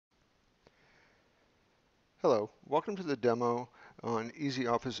Hello, welcome to the demo on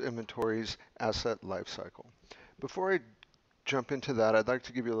EZOfficeInventory's asset lifecycle. Before I jump into that, I'd like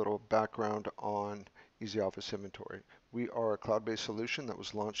to give you a little background on EZOfficeInventory. We are a cloud-based solution that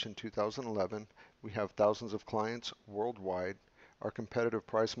was launched in 2011. We have thousands of clients worldwide. Our competitive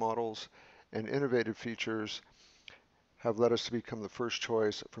price models and innovative features have led us to become the first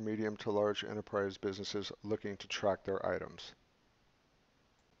choice for medium to large enterprise businesses looking to track their items.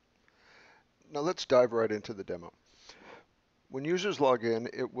 Now let's dive right into the demo. When users log in,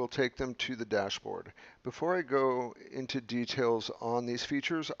 it will take them to the dashboard. Before I go into details on these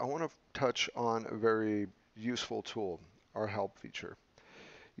features, I want to touch on a very useful tool, our help feature.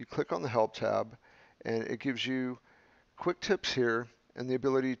 You click on the help tab and it gives you quick tips here and the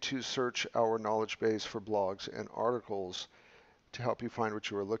ability to search our knowledge base for blogs and articles to help you find what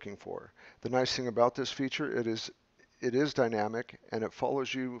you are looking for. The nice thing about this feature, it is dynamic and it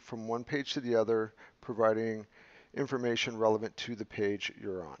follows you from one page to the other, providing information relevant to the page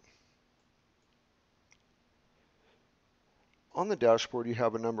you're on. On the dashboard, you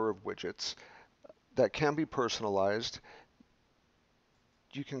have a number of widgets that can be personalized.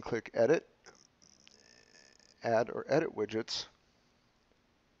 You can click Edit, Add or Edit Widgets,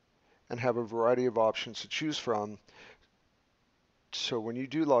 and have a variety of options to choose from. So when you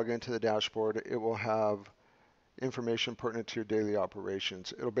do log into the dashboard, it will have information pertinent to your daily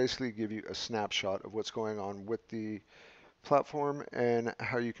operations. It'll basically give you a snapshot of what's going on with the platform and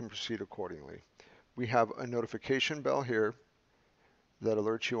how you can proceed accordingly. We have a notification bell here that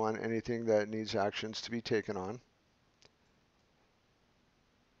alerts you on anything that needs actions to be taken on.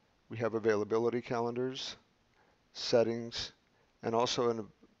 We have availability calendars, settings, and also an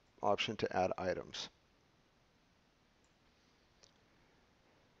option to add items.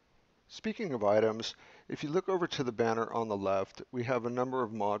 Speaking of items, if you look over to the banner on the left, we have a number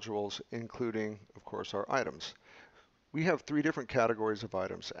of modules, including, of course, our items. We have three different categories of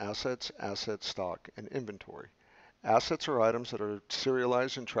items: assets, asset stock, and inventory. Assets are items that are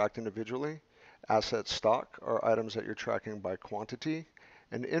serialized and tracked individually. Asset stock are items that you're tracking by quantity.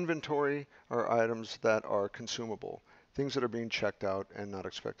 And inventory are items that are consumable, things that are being checked out and not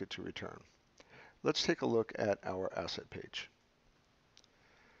expected to return. Let's take a look at our asset page.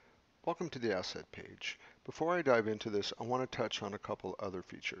 Welcome to the asset page. Before I dive into this, I want to touch on a couple other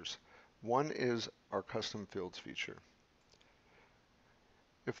features. One is our custom fields feature.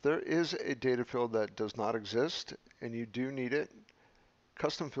 If there is a data field that does not exist and you do need it,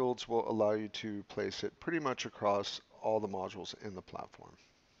 custom fields will allow you to place it pretty much across all the modules in the platform.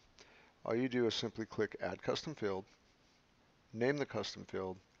 All you do is simply click Add Custom Field, name the custom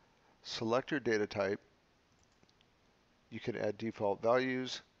field, select your data type. You can add default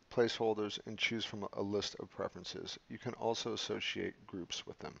values, placeholders, and choose from a list of preferences. You can also associate groups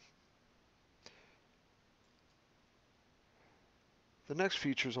with them. The next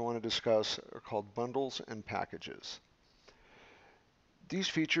features I want to discuss are called bundles and packages. These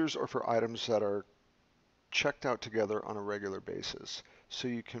features are for items that are checked out together on a regular basis. So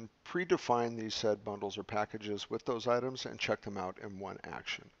you can predefine these said bundles or packages with those items and check them out in one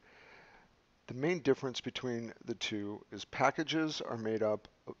action. The main difference between the two is packages are made up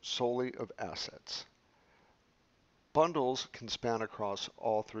solely of assets. Bundles can span across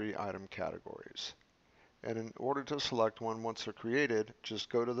all three item categories. And in order to select one once they're created, just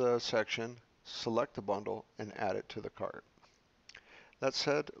go to the section, select the bundle, and add it to the cart. That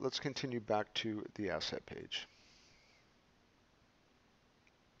said, let's continue back to the asset page.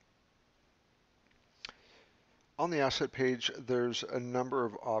 On the asset page, there's a number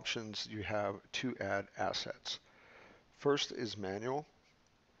of options you have to add assets. First is manual.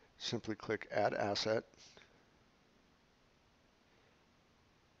 Simply click Add Asset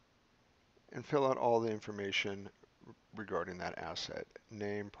and fill out all the information regarding that asset: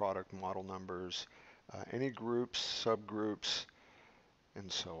 name, product, model numbers, any groups, subgroups,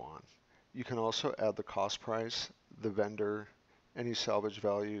 and so on. You can also add the cost price, the vendor, any salvage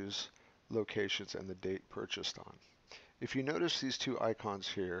values, locations, and the date purchased on. If you notice these two icons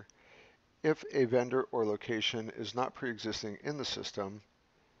here, if a vendor or location is not pre-existing in the system,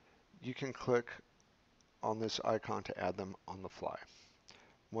 you can click on this icon to add them on the fly.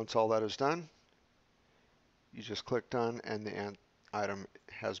 Once all that is done, you just click Done and the item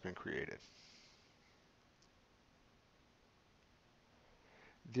has been created.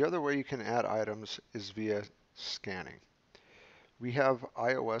 The other way you can add items is via scanning. We have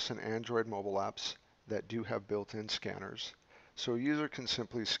iOS and Android mobile apps that do have built-in scanners, so a user can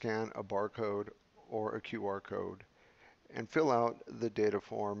simply scan a barcode or a QR code and fill out the data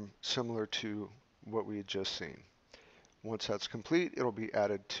form similar to what we had just seen. Once that's complete, it'll be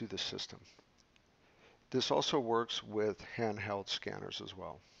added to the system. This also works with handheld scanners as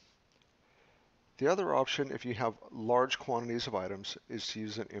well. The other option, if you have large quantities of items, is to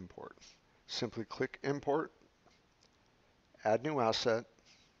use an import. Simply click Import, add new asset,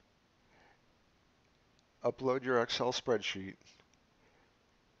 upload your Excel spreadsheet,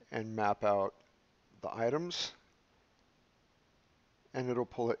 and map out the items, and it'll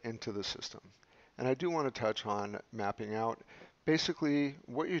pull it into the system. And I do want to touch on mapping out. Basically,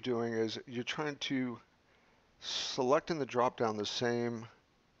 what you're doing is you're trying to select in the drop-down the same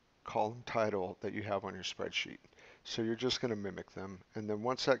column title that you have on your spreadsheet. So you're just going to mimic them. And then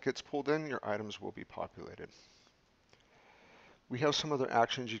once that gets pulled in, your items will be populated. We have some other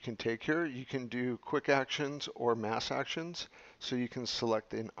actions you can take here. You can do quick actions or mass actions. So you can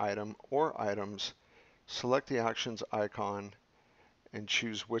select an item or items, select the actions icon, and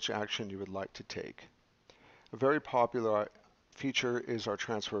choose which action you would like to take. A very popular feature is our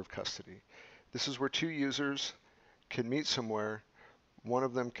transfer of custody. This is where two users can meet somewhere. One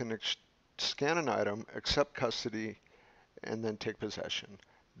of them can scan an item, accept custody, and then take possession.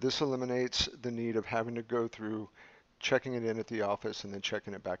 This eliminates the need of having to go through checking it in at the office and then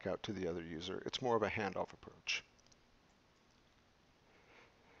checking it back out to the other user. It's more of a handoff approach.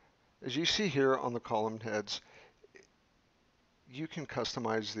 As you see here on the column heads, you can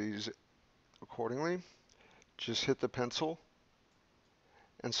customize these accordingly. Just hit the pencil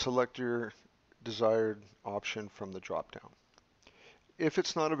and select your desired option from the drop-down. If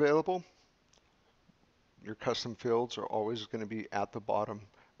it's not available, your custom fields are always going to be at the bottom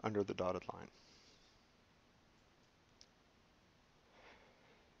under the dotted line.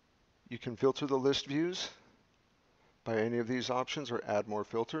 You can filter the list views by any of these options or add more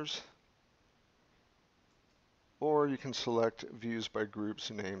filters. Or you can select views by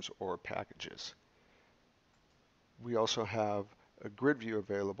groups, names, or packages. We also have a grid view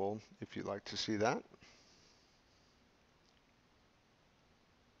available if you'd like to see that.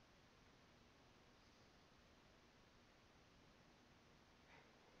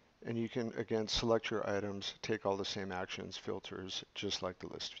 And you can, again, select your items, take all the same actions, filters, just like the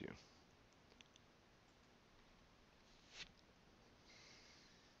list view.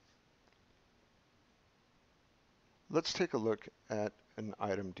 Let's take a look at an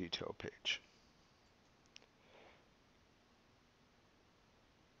item detail page.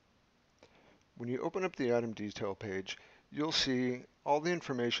 When you open up the item detail page, you'll see all the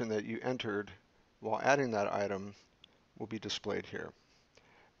information that you entered while adding that item will be displayed here.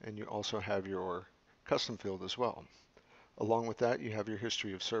 And you also have your custom field as well. Along with that, you have your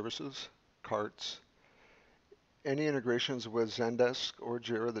history of services, carts, any integrations with Zendesk or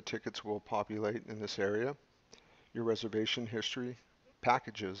Jira, the tickets will populate in this area, your reservation history,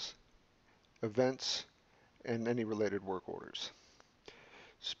 packages, events, and any related work orders.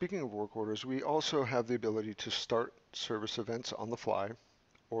 Speaking of work orders, we also have the ability to start service events on the fly,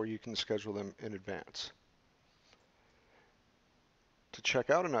 or you can schedule them in advance. To check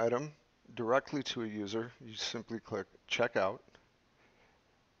out an item directly to a user, you simply click Checkout,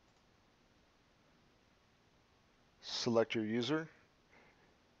 select your user,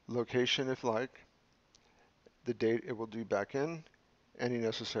 location if like, the date it will due back in, any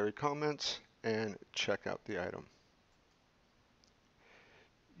necessary comments, and check out the item.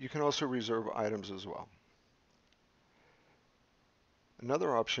 You can also reserve items as well.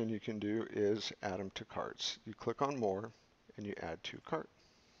 Another option you can do is add them to carts. You click on More and you add to cart.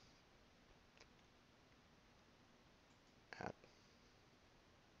 Add.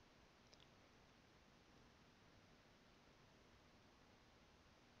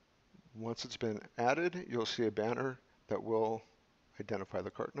 Once it's been added, you'll see a banner that will identify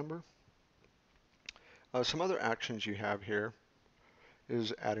the cart number. Some other actions you have here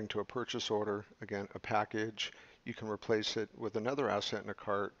is adding to a purchase order, again, a package. You can replace it with another asset in a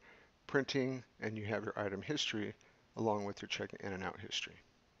cart, printing, and you have your item history along with your check in and out history.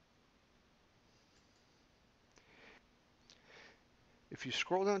 If you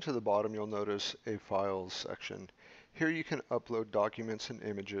scroll down to the bottom, you'll notice a files section. Here you can upload documents and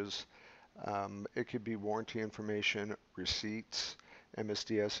images. It could be warranty information, receipts,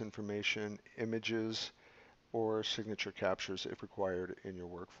 MSDS information, images, or signature captures if required in your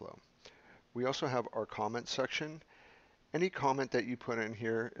workflow. We also have our comment section. Any comment that you put in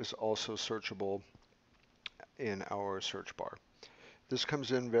here is also searchable in our search bar. This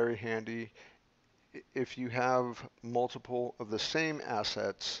comes in very handy if you have multiple of the same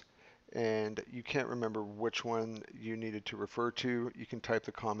assets and you can't remember which one you needed to refer to. You can type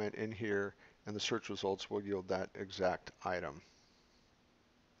the comment in here and the search results will yield that exact item.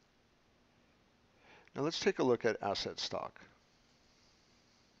 Now let's take a look at asset stock.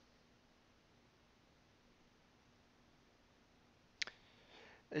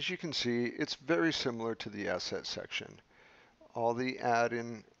 As you can see, it's very similar to the asset section. All the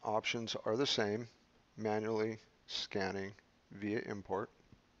add-in options are the same, manually scanning via import.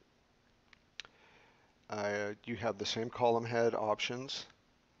 You have the same column head options.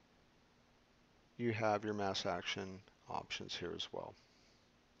 You have your mass action options here as well.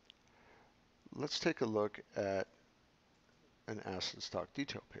 Let's take a look at an asset stock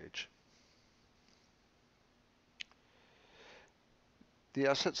detail page. The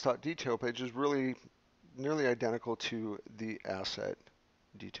asset stock detail page is really nearly identical to the asset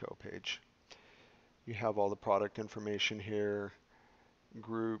detail page. You have all the product information here,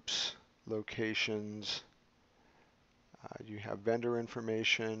 groups, locations, you have vendor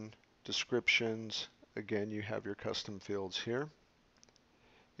information, descriptions. Again, you have your custom fields here.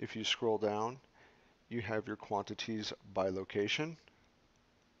 If you scroll down, you have your quantities by location.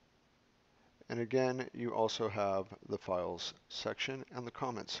 And again, you also have the files section and the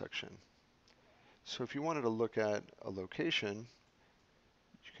comments section. So if you wanted to look at a location,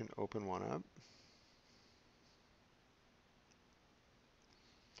 you can open one up.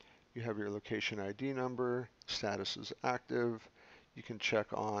 You have your location ID number, status is active. You can check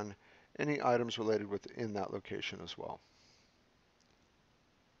on any items related within that location as well.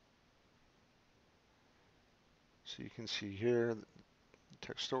 So you can see here, the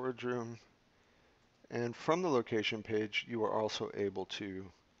text storage room. And from the location page, you are also able to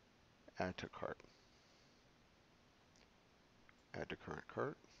add to cart. Add to current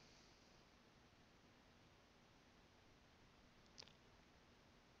cart.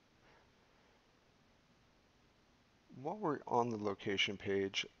 While we're on the location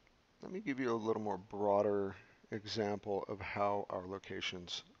page, let me give you a little more broader example of how our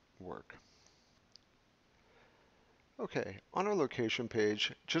locations work. Okay, on our location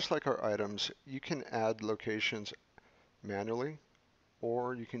page, just like our items, you can add locations manually,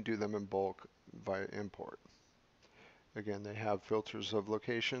 or you can do them in bulk via import. Again, they have filters of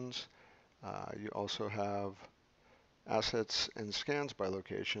locations. You also have assets and scans by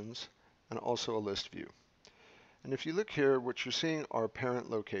locations, and also a list view. And if you look here, what you're seeing are parent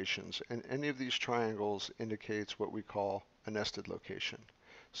locations, and any of these triangles indicates what we call a nested location.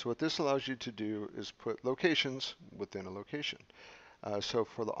 So what this allows you to do is put locations within a location. So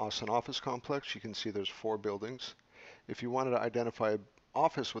for the Austin office complex, you can see there's 4 buildings. If you wanted to identify an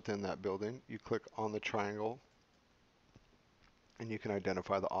office within that building, you click on the triangle and you can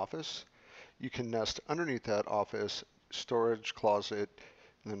identify the office. You can nest underneath that office storage closet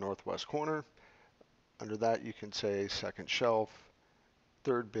in the northwest corner. Under that you can say second shelf,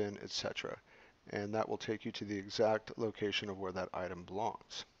 third bin, etc. And that will take you to the exact location of where that item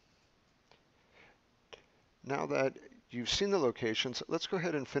belongs. Now that you've seen the locations, let's go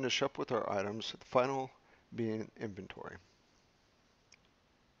ahead and finish up with our items, the final being inventory.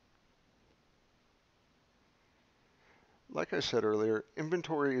 Like I said earlier,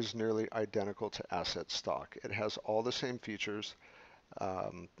 inventory is nearly identical to asset stock. It has all the same features.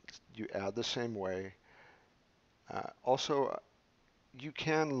 You add the same way. Also, you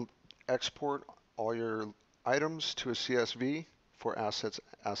can export all your items to a CSV for assets,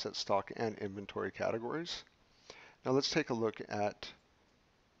 asset stock, and inventory categories. Now let's take a look at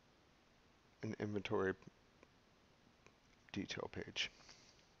an inventory detail page.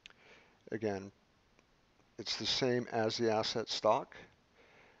 Again, it's the same as the asset stock.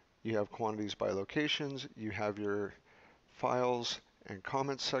 You have quantities by locations, you have your files and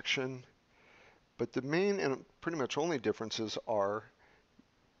comments section, but the main and pretty much only differences are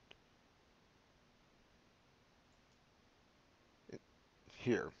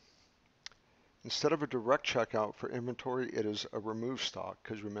here. Instead of a direct checkout for inventory, it is a remove stock,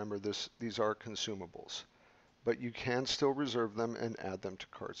 because remember these are consumables. But you can still reserve them and add them to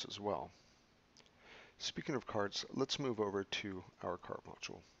carts as well. Speaking of carts, let's move over to our cart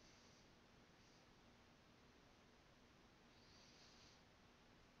module.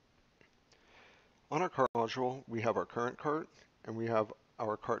 On our cart module, we have our current cart and we have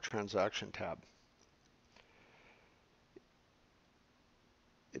our cart transaction tab.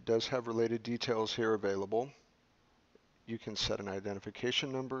 It does have related details here available. You can set an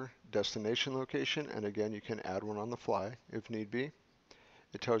identification number, destination location, and again, you can add one on the fly if need be.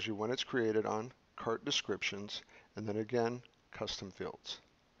 It tells you when it's created on, cart descriptions, and then again, custom fields.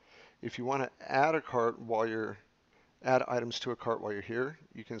 If you want to add a cart add items to a cart while you're here,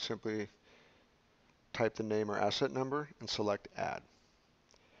 you can simply type the name or asset number and select add.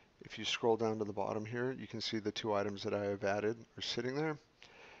 If you scroll down to the bottom here, you can see the 2 items that I have added are sitting there.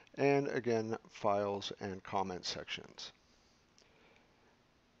 And again, files and comment sections.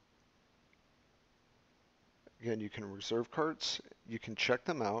 Again, you can reserve carts, you can check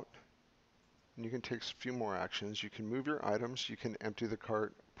them out, and you can take a few more actions. You can move your items, you can empty the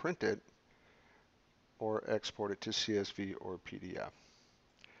cart, print it, or export it to CSV or PDF.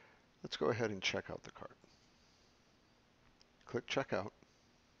 Let's go ahead and check out the cart. Click Checkout.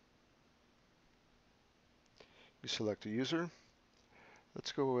 You select a user.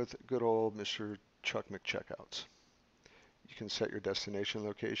 Let's go with good old Mr. Chuck McCheckouts. You can set your destination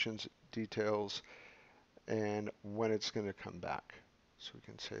locations, details, and when it's going to come back. So we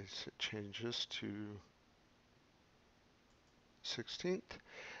can say change this to 16th.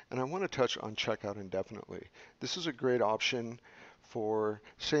 And I want to touch on checkout indefinitely. This is a great option for,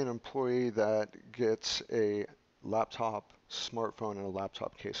 say, an employee that gets a laptop, smartphone, and a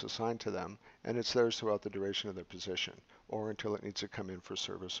laptop case assigned to them, and it's theirs throughout the duration of their position, or until it needs to come in for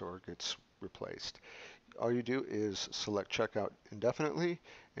service or gets replaced. All you do is select checkout indefinitely,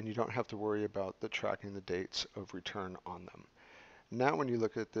 and you don't have to worry about the tracking the dates of return on them. Now when you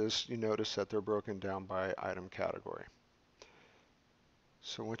look at this, you notice that they're broken down by item category.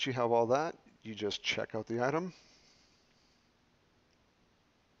 So once you have all that, you just check out the item.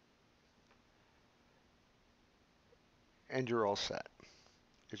 And you're all set.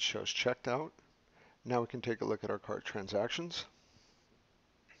 It shows checked out. Now we can take a look at our cart transactions.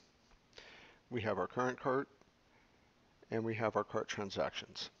 We have our current cart, and we have our cart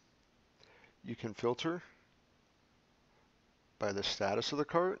transactions. You can filter by the status of the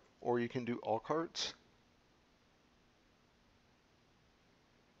cart, or you can do all carts.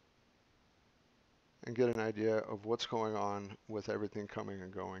 And get an idea of what's going on with everything coming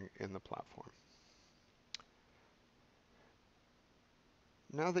and going in the platform.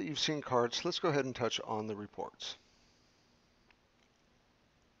 Now that you've seen carts, let's go ahead and touch on the reports.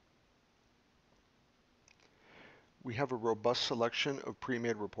 We have a robust selection of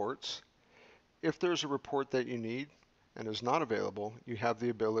pre-made reports. If there's a report that you need and is not available, you have the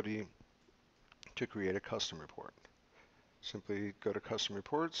ability to create a custom report. Simply go to Custom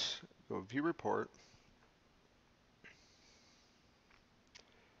Reports, go View Report.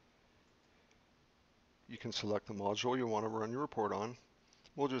 You can select the module you want to run your report on.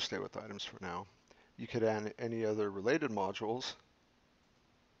 We'll just stay with items for now. You could add any other related modules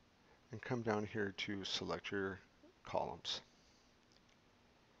and come down here to select your columns.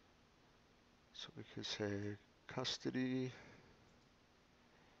 So we could say custody,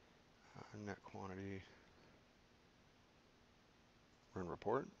 net quantity, run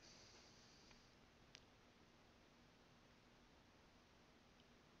report.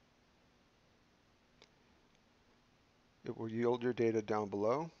 It will yield your data down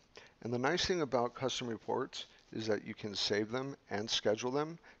below. And the nice thing about custom reports is that you can save them and schedule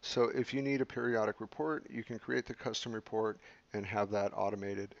them. So if you need a periodic report, you can create the custom report and have that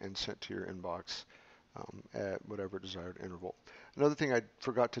automated and sent to your inbox at whatever desired interval. Another thing I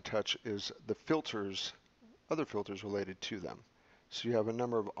forgot to touch is the filters, other filters related to them. So you have a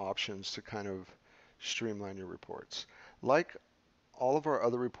number of options to kind of streamline your reports. Like all of our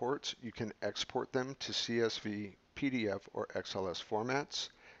other reports, you can export them to CSV, PDF, or XLS formats,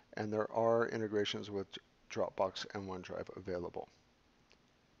 and there are integrations with Dropbox and OneDrive available.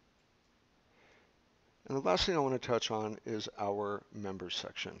 And the last thing I want to touch on is our members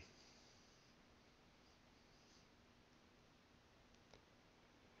section.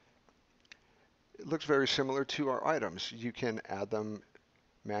 It looks very similar to our items. You can add them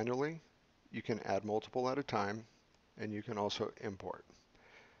manually, you can add multiple at a time, and you can also import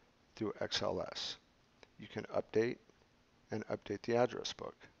through XLS. You can update and update the address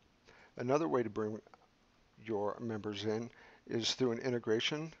book. Another way to bring your members in is through an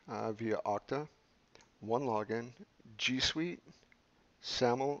integration via Okta, OneLogin, G Suite,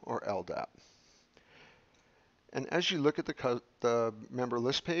 SAML, or LDAP. And as you look at the member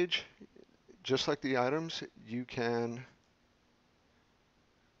list page, just like the items, you can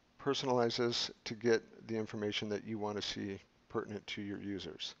personalize this to get the information that you want to see pertinent to your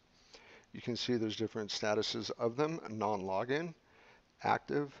users. You can see there's different statuses of them: non-login,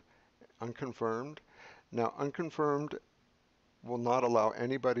 active, unconfirmed. Now, unconfirmed will not allow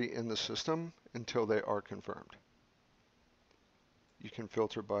anybody in the system until they are confirmed. You can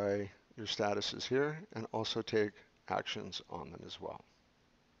filter by your statuses here and also take actions on them as well.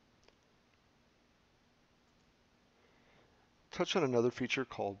 Touch on another feature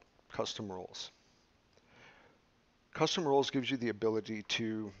called custom roles. Custom roles gives you the ability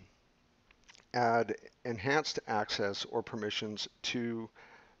to add enhanced access or permissions to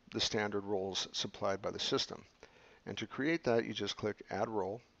the standard roles supplied by the system. And to create that, you just click Add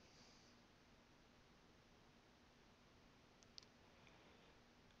Role.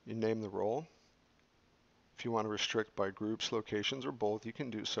 You name the role. If you want to restrict by groups, locations, or both, you can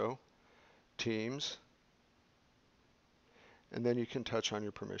do so. Teams, and then you can touch on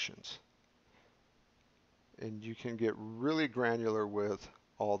your permissions. And you can get really granular with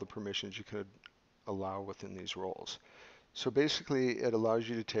all the permissions you could allow within these roles. So basically, it allows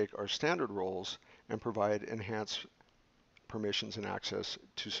you to take our standard roles and provide enhanced permissions and access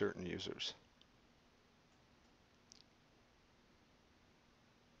to certain users.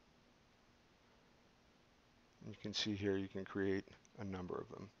 You can see here you can create a number of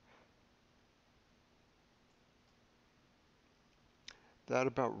them. That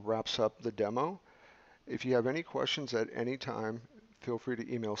about wraps up the demo. If you have any questions at any time, feel free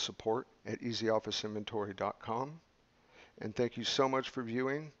to email support@EZOfficeInventory.com. And thank you so much for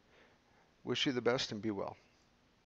viewing. Wish you the best and be well.